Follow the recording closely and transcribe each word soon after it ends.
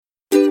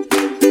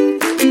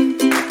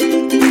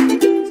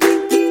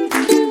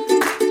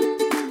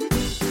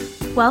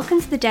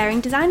Welcome to the Daring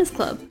Designers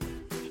Club.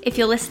 If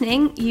you're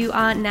listening, you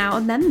are now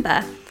a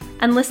member.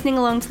 And listening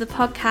along to the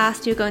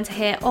podcast, you're going to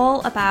hear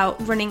all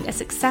about running a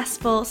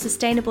successful,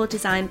 sustainable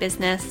design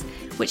business,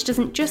 which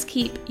doesn't just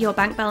keep your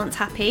bank balance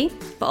happy,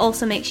 but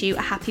also makes you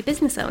a happy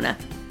business owner.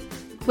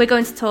 We're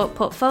going to talk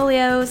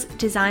portfolios,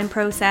 design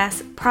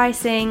process,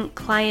 pricing,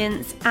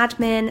 clients,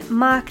 admin,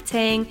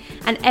 marketing,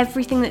 and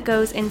everything that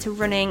goes into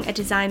running a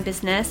design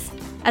business,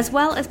 as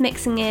well as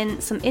mixing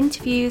in some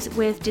interviews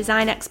with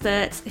design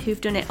experts who've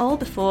done it all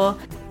before.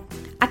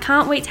 I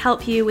can't wait to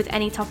help you with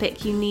any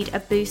topic you need a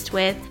boost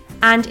with.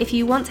 And if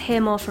you want to hear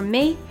more from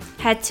me,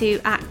 head to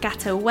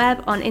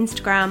 @GattoWeb on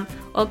Instagram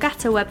or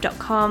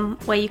gattoweb.com,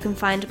 where you can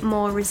find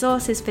more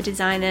resources for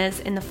designers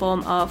in the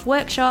form of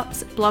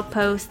workshops, blog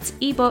posts,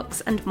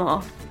 ebooks, and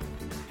more.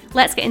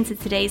 Let's get into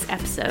today's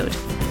episode.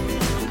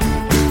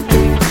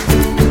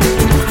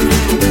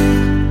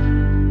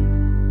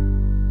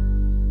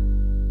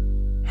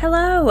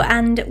 Hello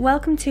and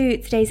welcome to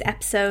today's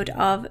episode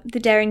of the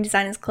Daring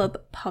Designers Club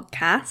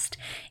podcast.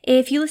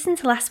 If you listened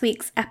to last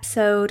week's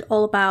episode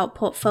all about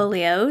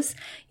portfolios,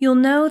 you'll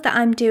know that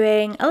I'm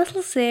doing a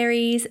little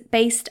series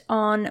based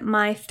on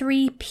my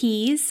 3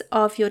 P's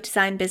of your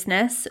design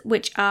business,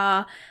 which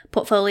are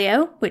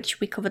portfolio, which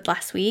we covered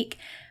last week,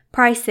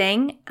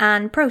 pricing,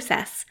 and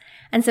process.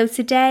 And so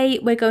today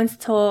we're going to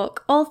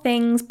talk all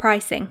things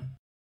pricing.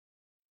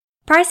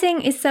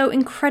 Pricing is so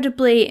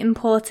incredibly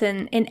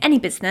important in any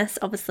business,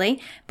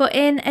 obviously, but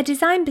in a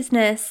design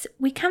business,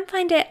 we can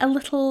find it a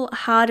little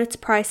harder to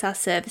price our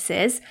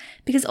services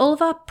because all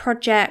of our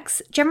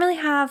projects generally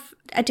have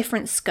a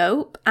different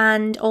scope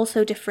and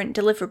also different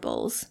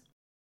deliverables.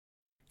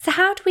 So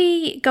how do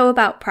we go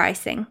about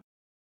pricing?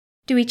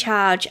 Do we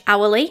charge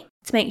hourly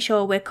to make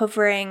sure we're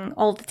covering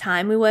all the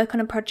time we work on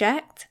a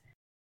project?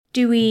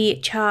 Do we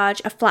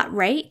charge a flat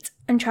rate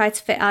and try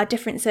to fit our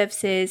different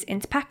services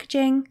into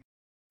packaging?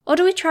 Or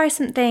do we try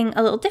something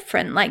a little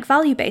different, like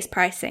value-based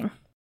pricing?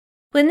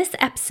 Well, in this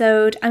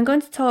episode, I'm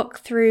going to talk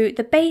through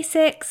the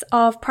basics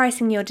of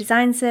pricing your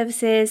design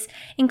services,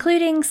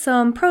 including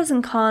some pros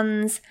and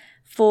cons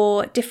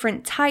for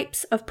different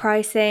types of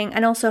pricing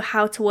and also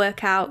how to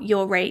work out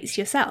your rates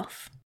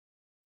yourself.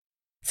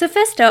 So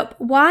first up,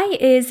 why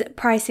is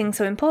pricing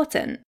so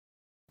important?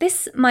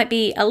 This might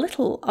be a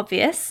little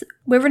obvious.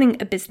 We're running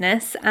a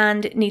business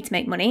and need to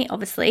make money,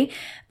 obviously,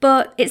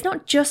 but it's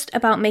not just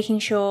about making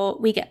sure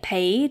we get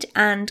paid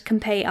and can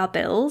pay our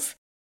bills.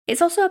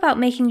 It's also about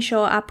making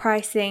sure our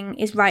pricing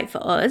is right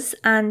for us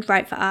and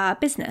right for our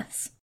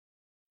business.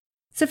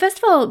 So first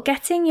of all,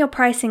 getting your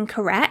pricing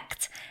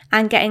correct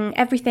and getting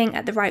everything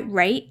at the right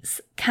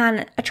rates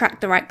can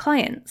attract the right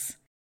clients.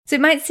 So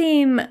it might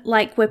seem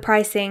like we're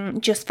pricing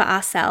just for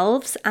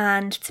ourselves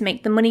and to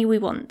make the money we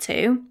want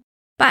to,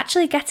 but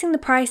actually getting the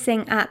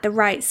pricing at the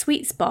right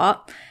sweet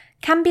spot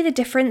can be the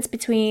difference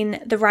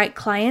between the right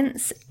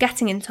clients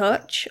getting in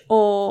touch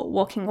or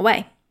walking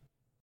away.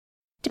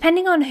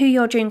 Depending on who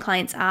your dream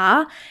clients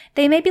are,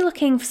 they may be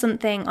looking for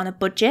something on a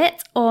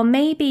budget or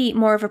maybe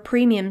more of a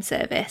premium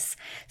service.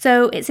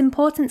 So it's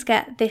important to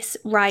get this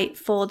right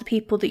for the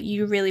people that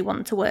you really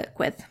want to work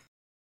with.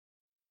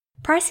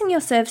 Pricing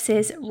your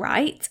services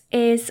right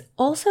is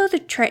also the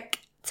trick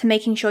to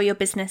making sure your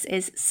business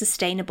is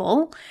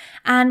sustainable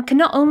and can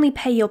not only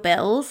pay your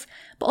bills,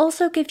 but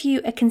also give you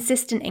a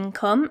consistent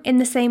income in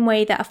the same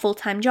way that a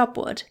full-time job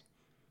would.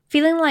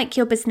 Feeling like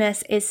your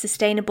business is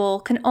sustainable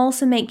can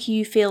also make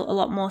you feel a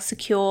lot more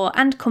secure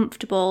and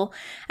comfortable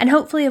and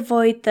hopefully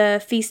avoid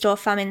the feast or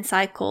famine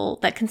cycle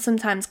that can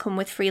sometimes come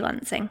with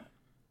freelancing.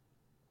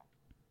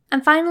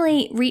 And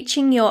finally,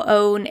 reaching your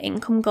own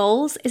income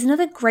goals is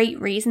another great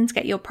reason to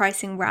get your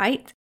pricing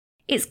right.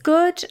 It's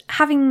good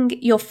having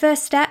your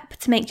first step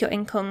to make your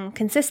income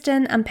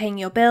consistent and paying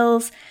your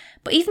bills,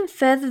 but even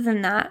further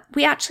than that,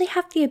 we actually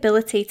have the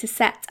ability to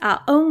set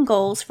our own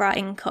goals for our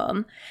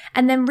income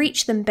and then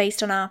reach them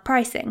based on our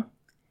pricing.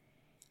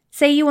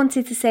 Say you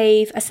wanted to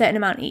save a certain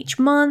amount each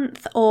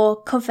month,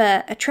 or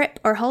cover a trip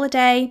or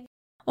holiday,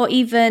 or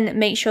even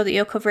make sure that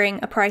you're covering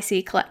a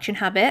pricey collection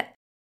habit.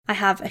 I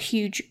have a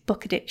huge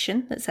book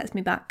addiction that sets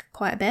me back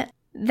quite a bit.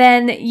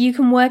 Then you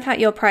can work out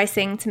your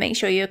pricing to make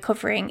sure you're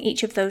covering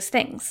each of those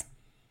things.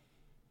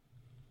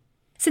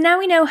 So now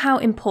we know how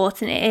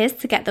important it is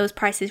to get those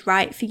prices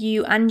right for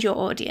you and your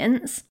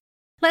audience.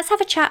 Let's have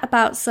a chat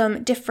about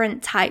some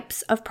different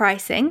types of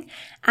pricing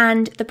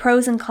and the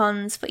pros and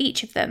cons for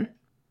each of them.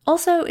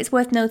 Also, it's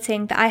worth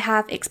noting that I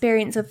have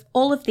experience of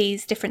all of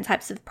these different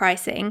types of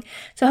pricing,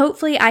 so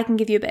hopefully I can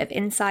give you a bit of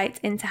insight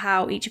into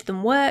how each of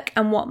them work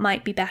and what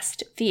might be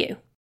best for you.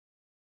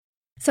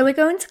 So we're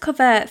going to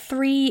cover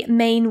 3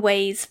 main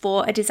ways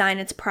for a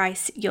designer to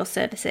price your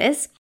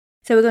services.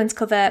 So we're going to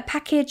cover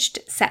packaged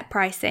set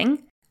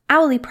pricing,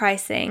 hourly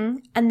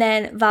pricing, and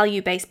then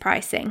value-based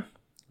pricing,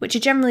 which are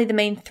generally the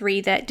main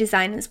 3 that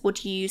designers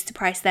would use to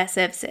price their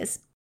services.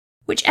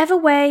 Whichever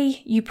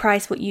way you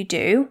price what you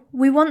do,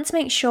 we want to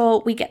make sure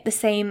we get the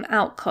same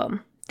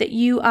outcome, that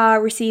you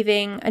are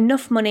receiving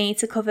enough money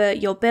to cover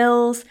your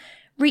bills,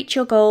 reach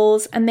your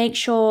goals, and make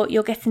sure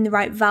you're getting the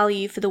right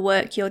value for the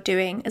work you're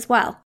doing as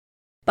well.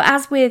 But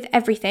as with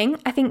everything,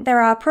 I think there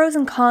are pros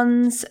and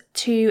cons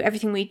to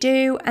everything we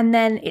do, and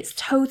then it's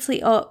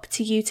totally up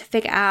to you to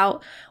figure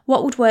out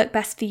what would work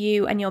best for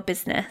you and your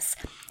business.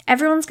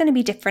 Everyone's going to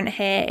be different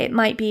here. It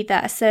might be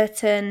that a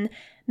certain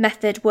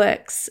method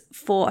works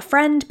for a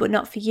friend but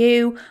not for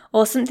you,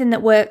 or something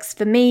that works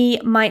for me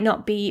might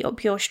not be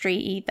up your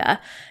street either.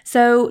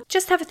 So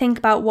just have a think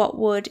about what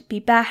would be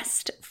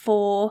best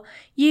for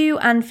you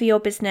and for your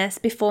business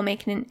before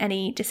making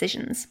any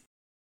decisions.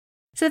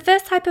 So the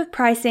first type of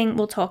pricing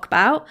we'll talk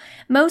about,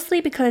 mostly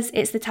because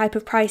it's the type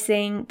of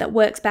pricing that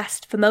works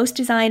best for most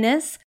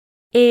designers,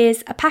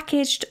 is a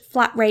packaged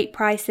flat rate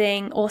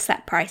pricing or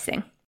set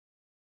pricing.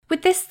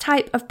 With this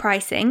type of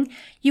pricing,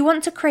 you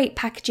want to create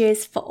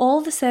packages for all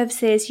the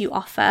services you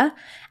offer,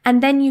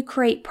 and then you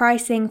create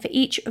pricing for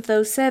each of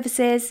those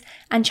services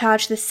and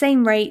charge the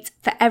same rate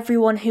for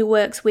everyone who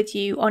works with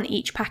you on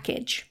each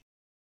package.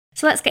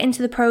 So let's get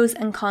into the pros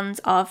and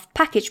cons of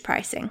package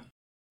pricing.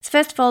 So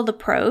first of all, the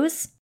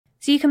pros.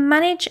 So you can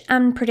manage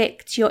and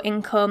predict your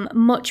income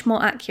much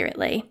more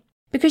accurately.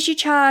 Because you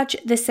charge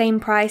the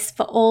same price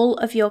for all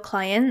of your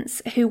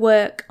clients who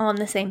work on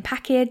the same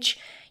package,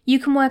 you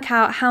can work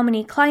out how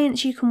many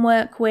clients you can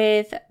work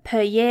with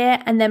per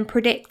year and then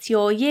predict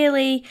your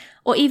yearly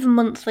or even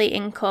monthly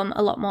income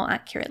a lot more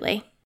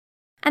accurately.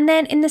 And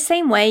then in the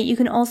same way, you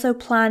can also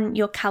plan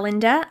your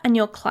calendar and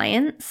your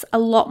clients a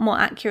lot more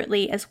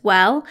accurately as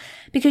well,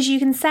 because you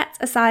can set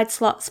aside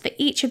slots for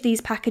each of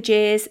these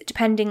packages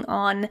depending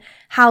on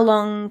how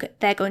long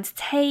they're going to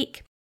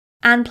take,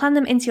 and plan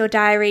them into your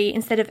diary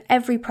instead of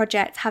every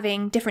project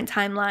having different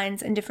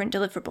timelines and different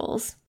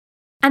deliverables.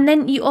 And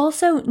then you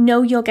also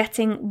know you're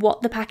getting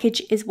what the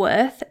package is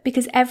worth,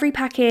 because every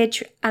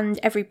package and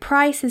every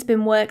price has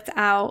been worked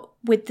out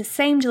with the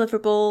same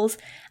deliverables,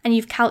 and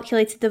you've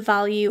calculated the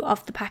value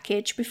of the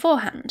package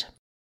beforehand.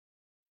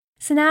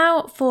 So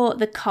now for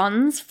the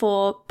cons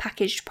for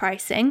packaged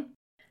pricing.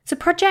 So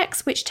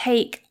projects which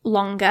take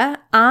longer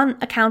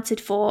aren't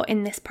accounted for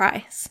in this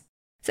price.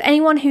 So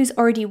anyone who's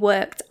already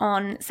worked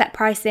on set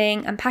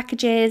pricing and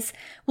packages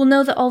will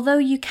know that although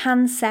you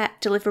can set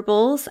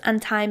deliverables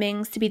and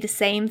timings to be the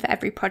same for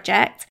every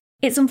project,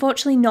 it's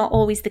unfortunately not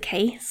always the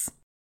case.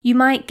 You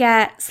might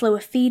get slower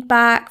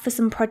feedback for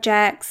some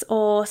projects,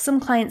 or some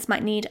clients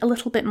might need a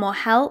little bit more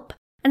help.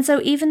 And so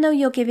even though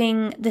you're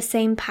giving the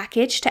same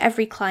package to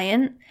every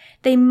client,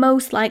 they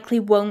most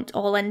likely won't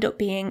all end up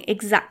being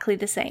exactly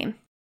the same.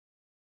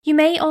 You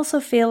may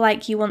also feel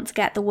like you want to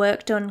get the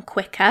work done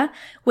quicker,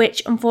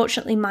 which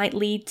unfortunately might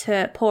lead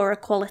to poorer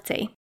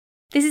quality.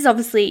 This is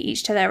obviously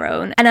each to their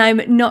own, and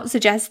I'm not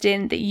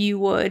suggesting that you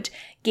would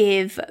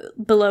give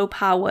below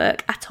par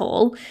work at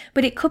all,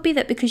 but it could be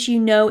that because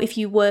you know if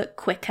you work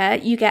quicker,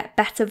 you get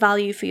better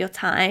value for your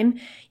time,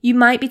 you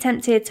might be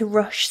tempted to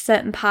rush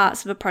certain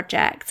parts of a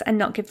project and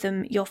not give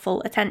them your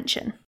full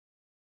attention.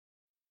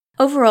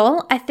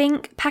 Overall, I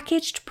think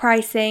packaged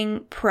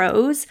pricing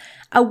pros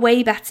are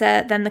way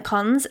better than the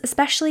cons,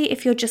 especially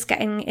if you're just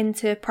getting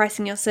into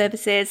pricing your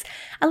services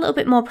a little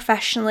bit more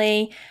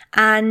professionally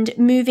and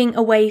moving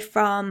away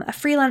from a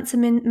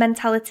freelancer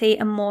mentality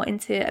and more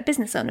into a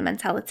business owner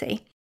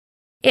mentality.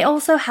 It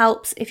also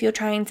helps if you're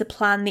trying to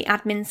plan the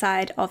admin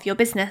side of your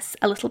business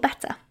a little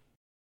better.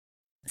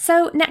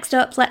 So next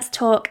up, let's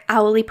talk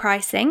hourly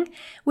pricing,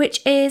 which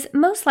is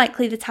most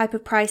likely the type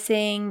of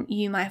pricing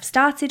you might have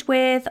started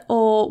with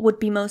or would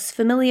be most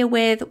familiar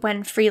with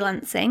when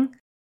freelancing.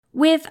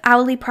 With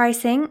hourly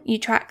pricing, you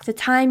track the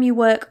time you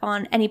work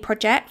on any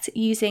project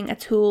using a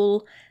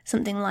tool,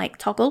 something like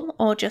Toggl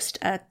or just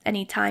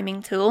any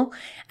timing tool,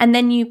 and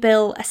then you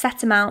bill a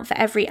set amount for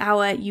every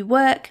hour you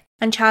work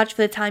and charge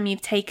for the time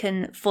you've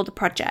taken for the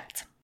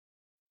project.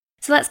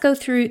 So let's go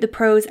through the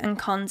pros and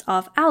cons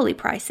of hourly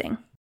pricing.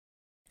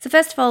 So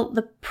first of all,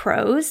 the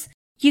pros.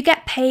 You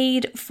get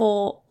paid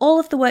for all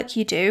of the work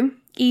you do,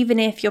 even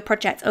if your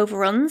project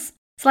overruns.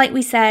 So like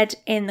we said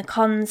in the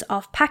cons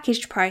of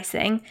packaged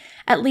pricing,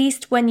 at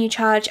least when you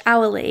charge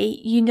hourly,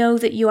 you know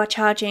that you are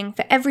charging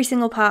for every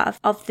single part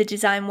of the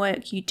design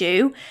work you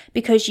do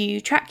because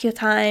you track your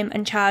time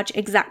and charge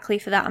exactly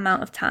for that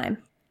amount of time.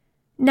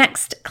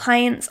 Next,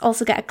 clients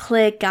also get a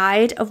clear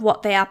guide of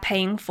what they are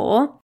paying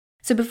for.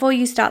 So before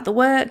you start the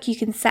work, you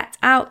can set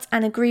out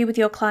and agree with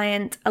your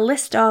client a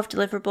list of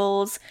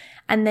deliverables,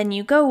 and then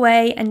you go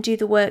away and do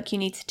the work you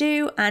need to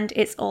do, and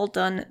it's all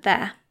done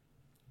there.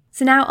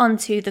 So now on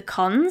to the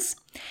cons.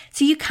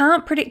 So you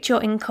can't predict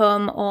your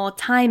income or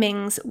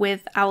timings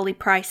with hourly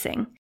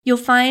pricing. You'll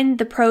find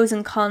the pros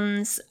and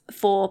cons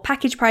for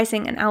package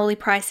pricing and hourly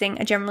pricing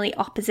are generally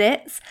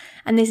opposites,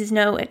 and this is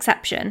no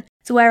exception.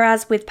 So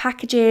whereas with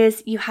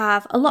packages, you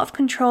have a lot of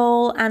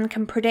control and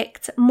can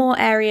predict more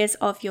areas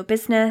of your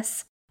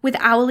business, with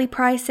hourly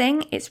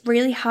pricing, it's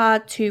really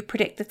hard to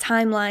predict the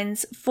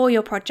timelines for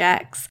your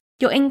projects.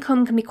 Your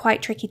income can be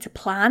quite tricky to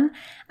plan,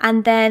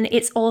 and then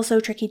it's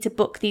also tricky to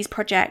book these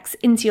projects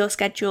into your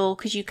schedule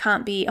because you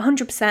can't be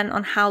 100%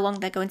 on how long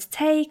they're going to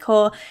take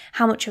or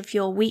how much of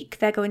your week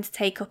they're going to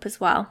take up as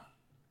well.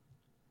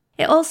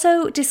 It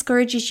also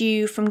discourages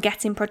you from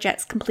getting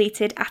projects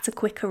completed at a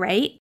quicker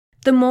rate.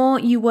 The more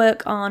you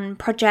work on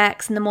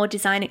projects and the more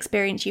design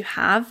experience you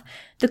have,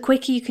 the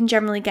quicker you can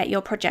generally get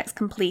your projects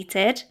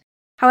completed.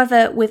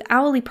 However, with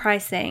hourly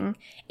pricing,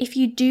 if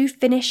you do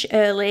finish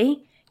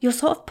early, you're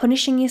sort of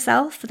punishing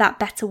yourself for that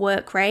better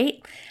work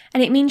rate,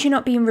 and it means you're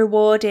not being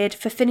rewarded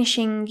for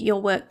finishing your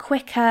work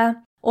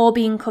quicker or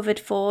being covered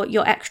for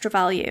your extra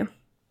value.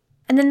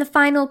 And then the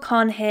final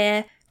con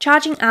here,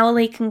 charging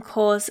hourly can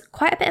cause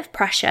quite a bit of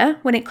pressure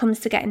when it comes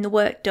to getting the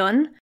work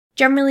done.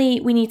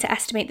 Generally, we need to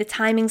estimate the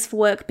timings for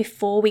work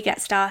before we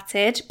get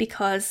started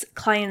because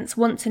clients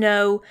want to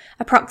know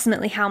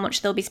approximately how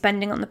much they'll be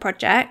spending on the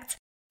project.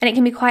 And it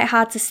can be quite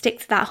hard to stick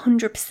to that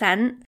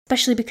 100%,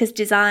 especially because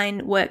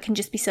design work can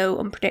just be so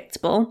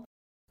unpredictable.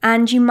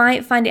 And you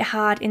might find it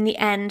hard in the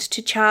end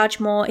to charge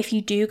more if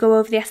you do go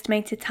over the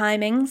estimated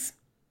timings.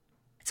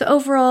 So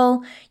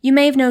overall, you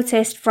may have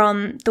noticed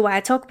from the way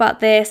I talk about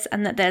this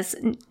and that there's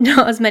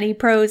not as many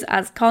pros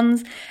as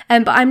cons,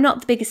 but I'm not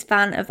the biggest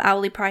fan of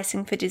hourly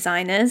pricing for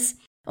designers.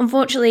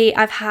 Unfortunately,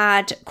 I've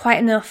had quite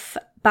enough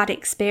bad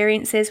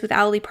experiences with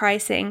hourly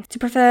pricing to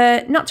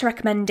prefer not to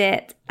recommend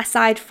it,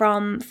 aside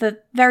from for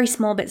very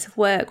small bits of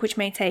work which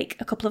may take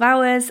a couple of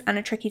hours and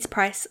are tricky to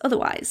price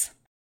otherwise.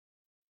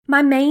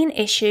 My main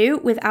issue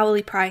with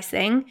hourly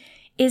pricing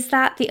is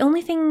that the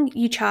only thing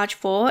you charge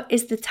for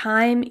is the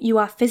time you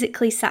are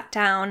physically sat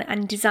down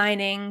and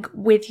designing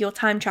with your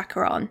time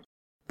tracker on.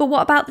 But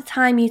what about the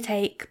time you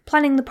take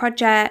planning the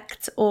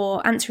project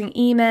or answering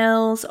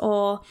emails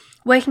or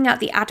working out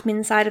the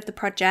admin side of the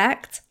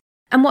project?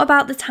 And what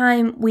about the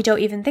time we don't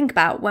even think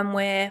about when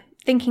we're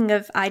thinking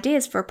of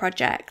ideas for a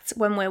project,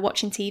 when we're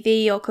watching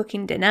TV or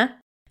cooking dinner?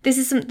 This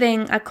is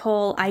something I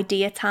call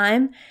idea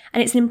time,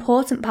 and it's an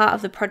important part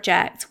of the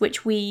project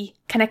which we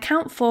can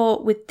account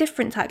for with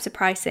different types of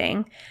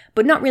pricing,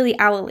 but not really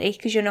hourly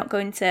because you're not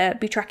going to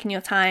be tracking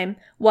your time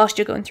whilst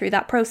you're going through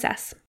that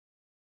process.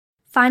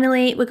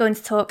 Finally, we're going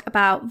to talk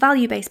about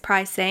value-based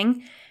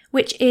pricing,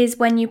 which is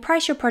when you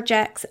price your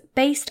projects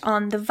based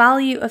on the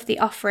value of the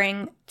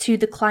offering to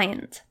the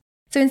client.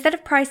 So instead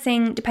of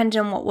pricing depending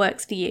on what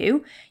works for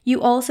you,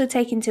 you also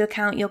take into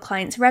account your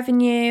client's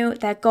revenue,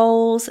 their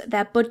goals,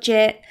 their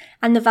budget,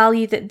 and the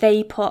value that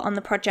they put on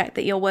the project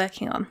that you're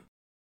working on.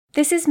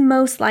 This is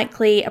most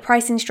likely a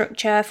pricing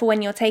structure for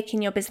when you're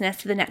taking your business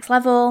to the next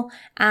level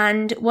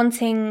and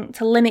wanting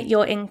to limit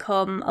your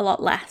income a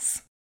lot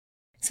less.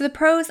 So the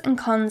pros and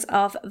cons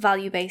of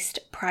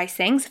value-based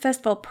pricing. So first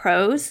of all,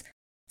 pros.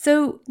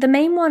 So the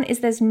main one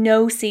is there's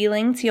no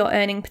ceiling to your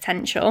earning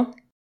potential.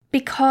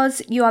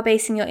 Because you are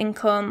basing your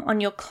income on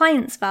your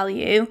client's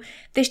value,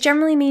 this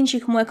generally means you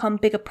can work on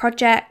bigger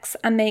projects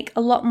and make a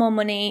lot more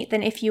money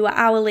than if you were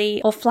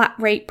hourly or flat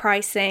rate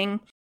pricing.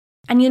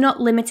 And you're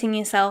not limiting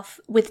yourself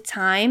with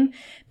time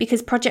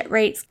because project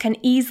rates can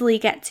easily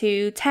get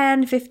to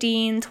 10,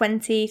 15,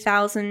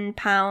 20,000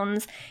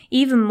 pounds,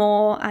 even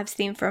more I've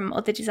seen from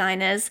other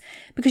designers,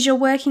 because you're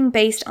working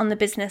based on the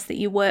business that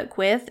you work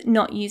with,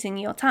 not using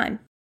your time.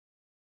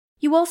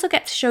 You also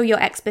get to show your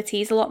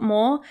expertise a lot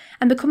more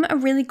and become a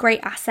really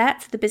great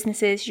asset to the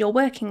businesses you're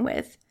working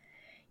with.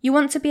 You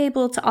want to be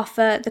able to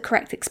offer the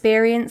correct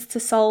experience to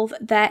solve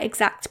their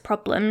exact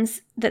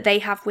problems that they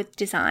have with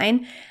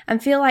design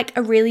and feel like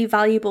a really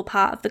valuable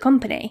part of the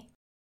company.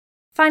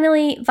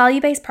 Finally,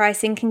 value-based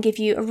pricing can give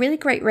you a really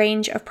great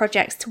range of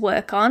projects to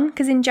work on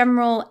because in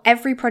general,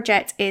 every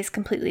project is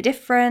completely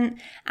different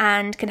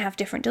and can have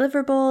different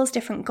deliverables,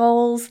 different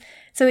goals.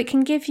 So it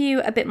can give you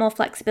a bit more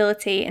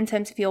flexibility in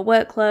terms of your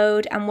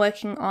workload and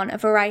working on a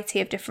variety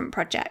of different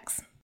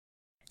projects.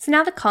 So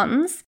now the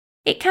cons.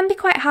 It can be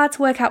quite hard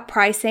to work out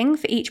pricing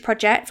for each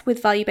project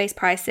with value-based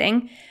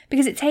pricing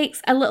because it takes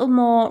a little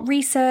more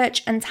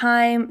research and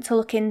time to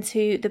look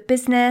into the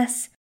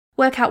business,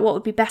 work out what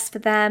would be best for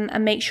them,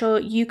 and make sure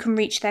you can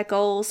reach their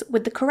goals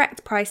with the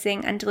correct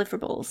pricing and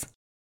deliverables.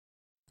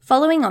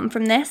 Following on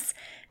from this,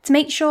 to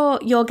make sure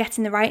you're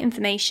getting the right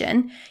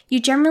information, you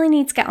generally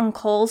need to get on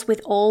calls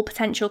with all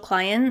potential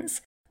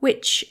clients,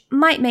 which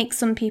might make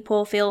some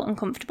people feel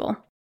uncomfortable.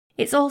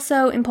 It's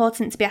also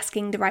important to be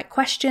asking the right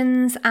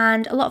questions,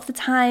 and a lot of the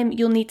time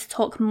you'll need to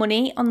talk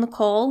money on the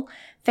call,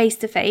 face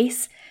to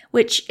face,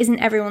 which isn't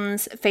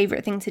everyone's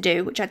favourite thing to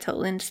do, which I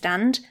totally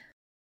understand.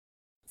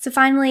 So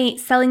finally,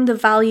 selling the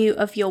value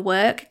of your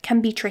work can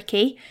be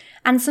tricky,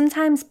 and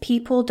sometimes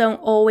people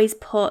don't always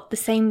put the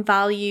same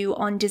value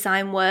on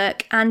design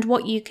work and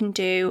what you can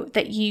do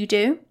that you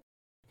do.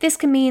 This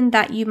can mean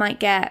that you might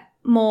get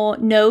more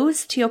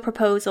no's to your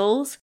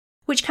proposals,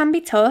 which can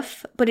be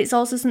tough, but it's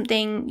also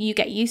something you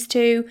get used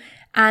to,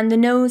 and the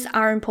no's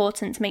are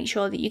important to make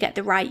sure that you get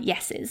the right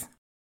yeses.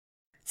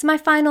 So my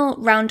final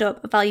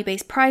roundup of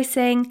value-based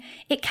pricing,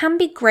 it can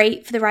be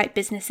great for the right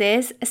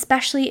businesses,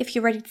 especially if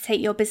you're ready to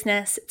take your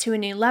business to a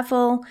new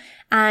level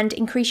and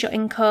increase your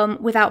income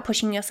without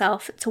pushing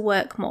yourself to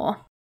work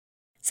more.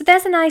 So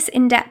there's a nice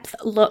in-depth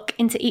look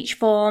into each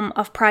form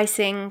of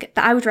pricing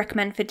that I would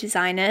recommend for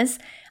designers,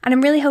 and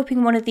I'm really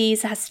hoping one of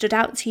these has stood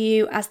out to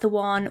you as the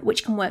one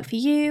which can work for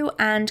you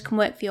and can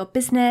work for your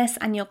business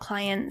and your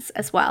clients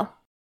as well.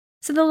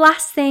 So the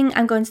last thing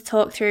I'm going to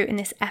talk through in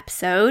this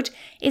episode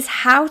is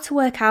how to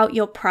work out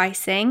your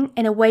pricing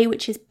in a way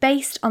which is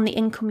based on the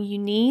income you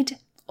need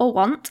or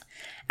want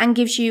and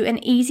gives you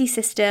an easy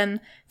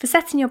system for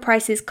setting your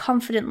prices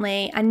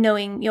confidently and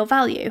knowing your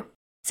value.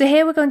 So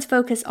here we're going to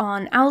focus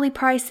on hourly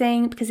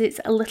pricing because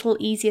it's a little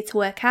easier to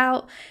work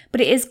out,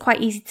 but it is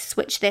quite easy to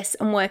switch this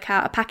and work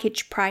out a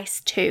package price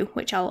too,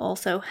 which I'll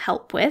also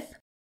help with.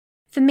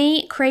 For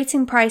me,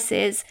 creating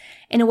prices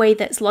in a way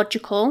that's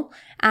logical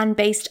and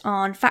based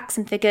on facts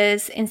and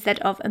figures instead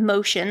of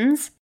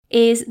emotions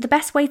is the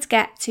best way to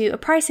get to a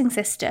pricing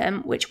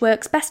system which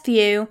works best for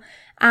you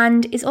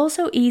and is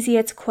also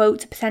easier to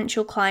quote to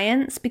potential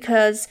clients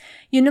because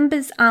your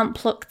numbers aren't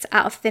plucked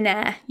out of thin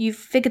air. You've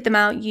figured them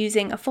out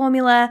using a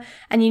formula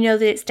and you know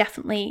that it's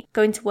definitely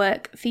going to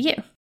work for you.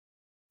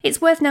 It's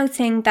worth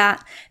noting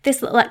that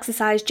this little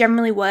exercise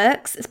generally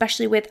works,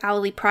 especially with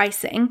hourly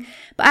pricing,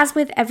 but as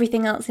with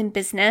everything else in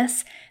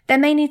business, there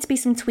may need to be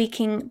some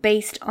tweaking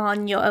based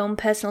on your own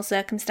personal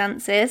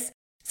circumstances.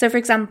 So for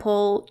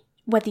example,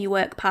 whether you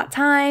work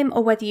part-time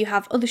or whether you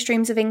have other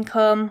streams of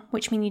income,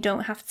 which mean you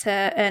don't have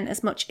to earn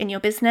as much in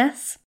your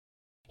business.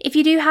 If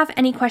you do have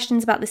any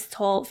questions about this at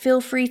all,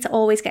 feel free to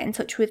always get in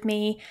touch with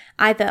me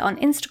either on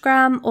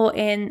Instagram or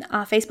in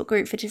our Facebook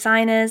group for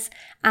designers,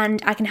 and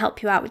I can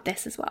help you out with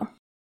this as well.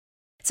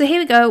 So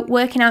here we go,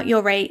 working out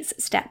your rates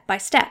step by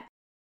step.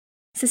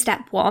 So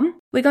step 1,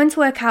 we're going to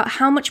work out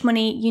how much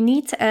money you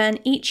need to earn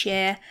each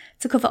year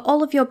to cover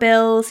all of your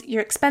bills,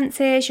 your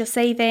expenses, your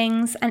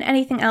savings, and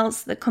anything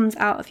else that comes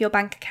out of your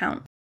bank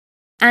account.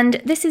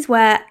 And this is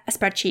where a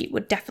spreadsheet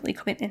would definitely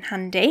come in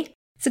handy.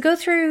 So go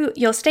through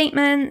your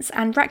statements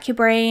and rack your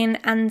brain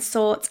and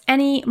sort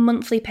any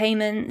monthly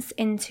payments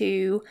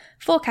into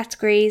 4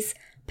 categories: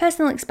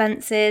 personal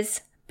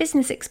expenses,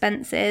 business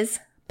expenses,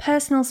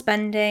 personal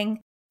spending,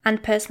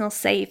 and personal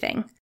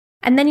saving.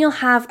 And then you'll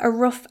have a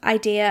rough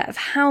idea of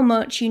how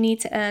much you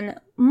need to earn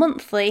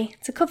monthly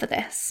to cover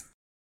this.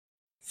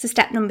 So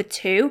step number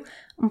 2,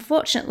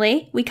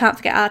 unfortunately, we can't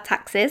forget our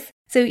taxes.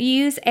 So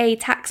use a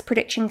tax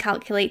prediction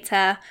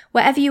calculator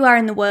wherever you are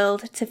in the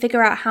world to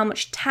figure out how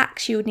much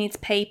tax you would need to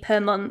pay per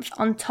month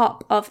on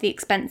top of the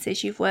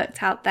expenses you've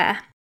worked out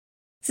there.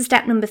 So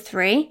step number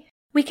 3,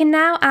 we can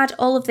now add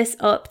all of this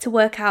up to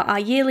work out our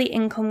yearly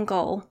income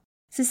goal.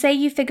 So say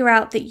you figure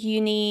out that you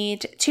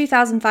need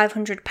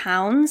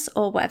 £2,500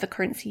 or whatever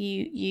currency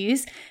you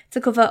use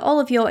to cover all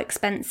of your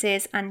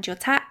expenses and your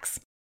tax.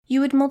 You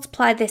would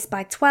multiply this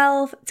by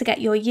 12 to get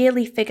your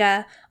yearly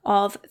figure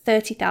of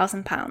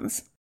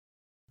 £30,000.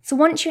 So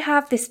once you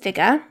have this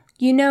figure,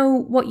 you know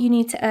what you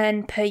need to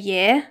earn per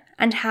year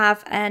and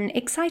have an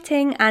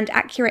exciting and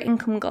accurate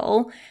income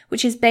goal,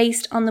 which is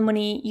based on the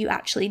money you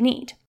actually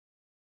need.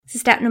 So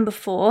step number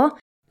 4,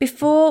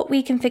 before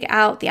we can figure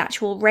out the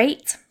actual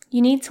rate,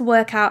 you need to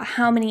work out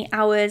how many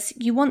hours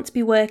you want to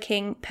be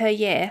working per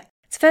year.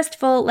 So first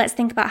of all, let's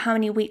think about how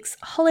many weeks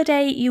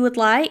holiday you would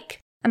like.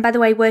 And by the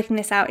way, working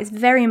this out is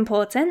very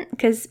important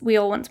because we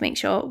all want to make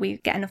sure we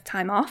get enough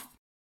time off.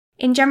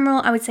 In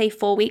general, I would say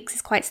 4 weeks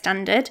is quite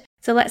standard.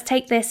 So let's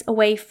take this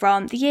away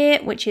from the year,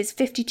 which is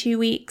 52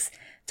 weeks,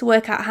 to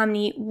work out how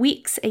many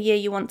weeks a year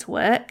you want to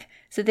work.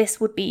 So this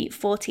would be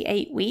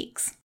 48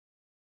 weeks.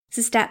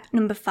 So step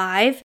number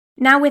 5.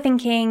 Now we're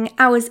thinking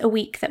hours a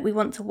week that we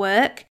want to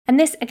work, and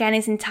this again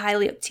is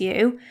entirely up to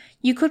you.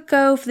 You could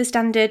go for the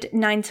standard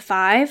 9 to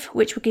 5,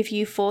 which will give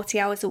you 40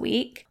 hours a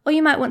week, or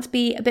you might want to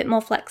be a bit more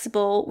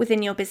flexible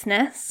within your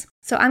business.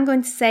 So I'm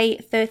going to say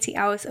 30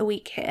 hours a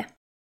week here.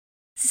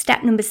 So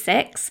step number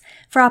 6,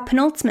 for our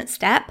penultimate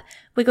step,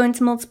 we're going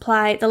to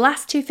multiply the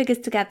last 2 figures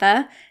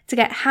together to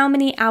get how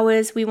many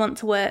hours we want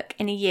to work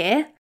in a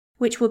year,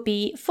 which would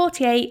be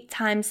 48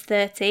 times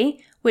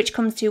 30, which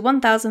comes to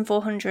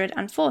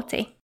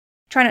 1,440.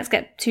 Try not to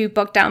get too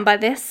bogged down by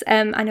this.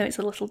 I know it's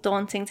a little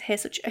daunting to hear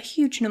such a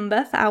huge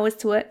number for hours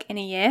to work in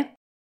a year.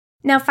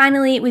 Now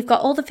finally, we've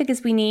got all the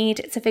figures we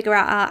need to figure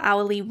out our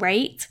hourly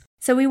rate.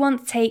 So we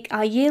want to take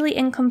our yearly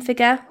income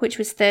figure, which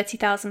was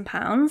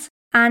 £30,000,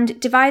 and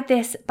divide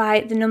this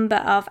by the number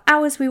of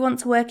hours we want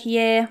to work a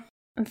year.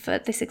 And for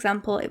this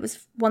example, it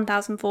was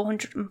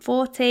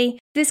 1,440.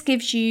 This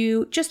gives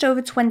you just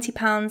over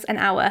 £20 an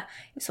hour.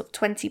 It's sort of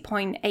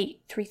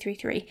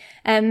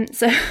 20.8333.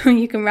 So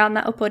you can round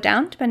that up or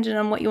down, depending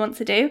on what you want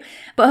to do.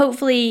 But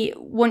hopefully,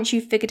 once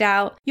you've figured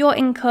out your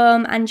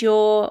income and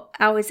your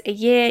hours a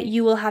year,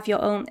 you will have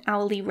your own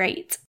hourly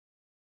rate.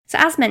 So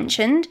as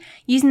mentioned,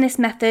 using this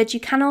method,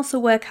 you can also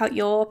work out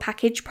your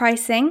package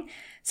pricing.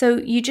 So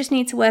you just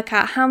need to work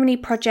out how many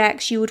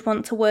projects you would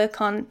want to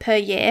work on per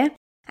year.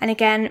 And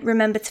again,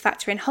 remember to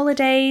factor in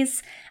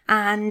holidays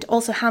and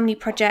also how many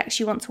projects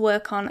you want to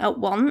work on at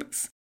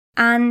once,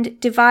 and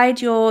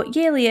divide your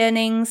yearly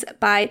earnings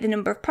by the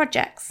number of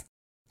projects.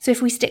 So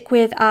if we stick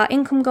with our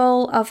income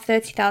goal of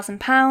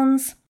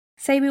 £30,000,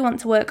 say we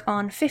want to work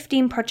on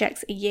 15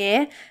 projects a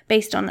year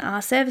based on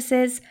our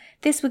services,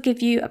 this would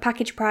give you a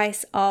package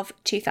price of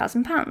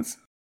 £2,000.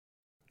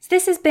 So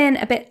this has been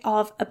a bit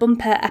of a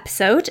bumper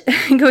episode,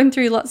 going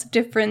through lots of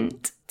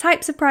different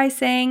types of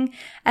pricing,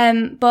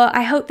 but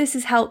I hope this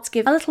has helped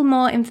give a little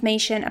more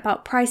information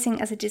about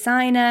pricing as a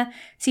designer,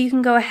 so you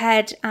can go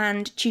ahead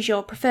and choose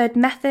your preferred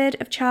method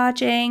of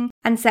charging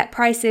and set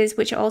prices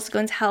which are also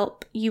going to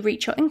help you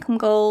reach your income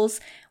goals,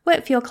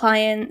 work for your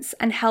clients,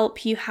 and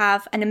help you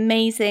have an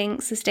amazing,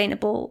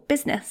 sustainable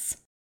business.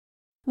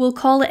 We'll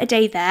call it a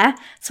day there,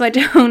 so I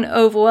don't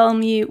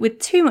overwhelm you with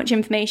too much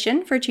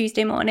information for a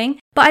Tuesday morning,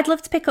 but I'd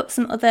love to pick up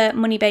some other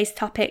money-based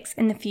topics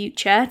in the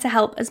future to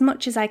help as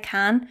much as I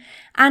can.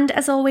 And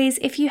as always,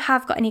 if you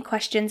have got any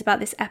questions about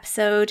this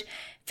episode,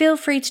 feel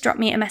free to drop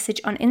me a message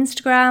on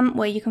Instagram,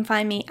 where you can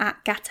find me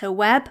at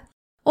GattoWeb,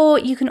 or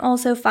you can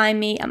also find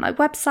me at my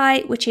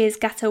website, which is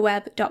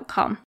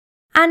gattoweb.com.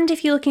 And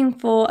if you're looking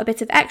for a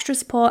bit of extra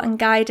support and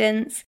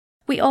guidance,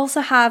 we also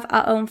have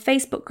our own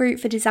Facebook group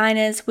for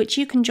designers, which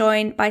you can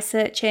join by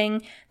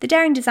searching the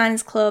Daring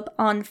Designers Club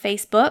on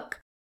Facebook.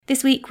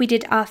 This week we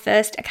did our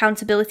first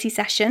accountability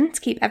session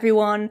to keep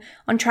everyone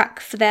on track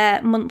for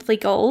their monthly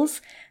goals.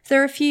 So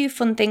there are a few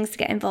fun things to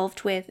get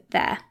involved with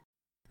there.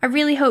 I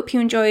really hope you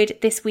enjoyed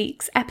this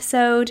week's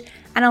episode,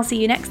 and I'll see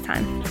you next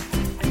time.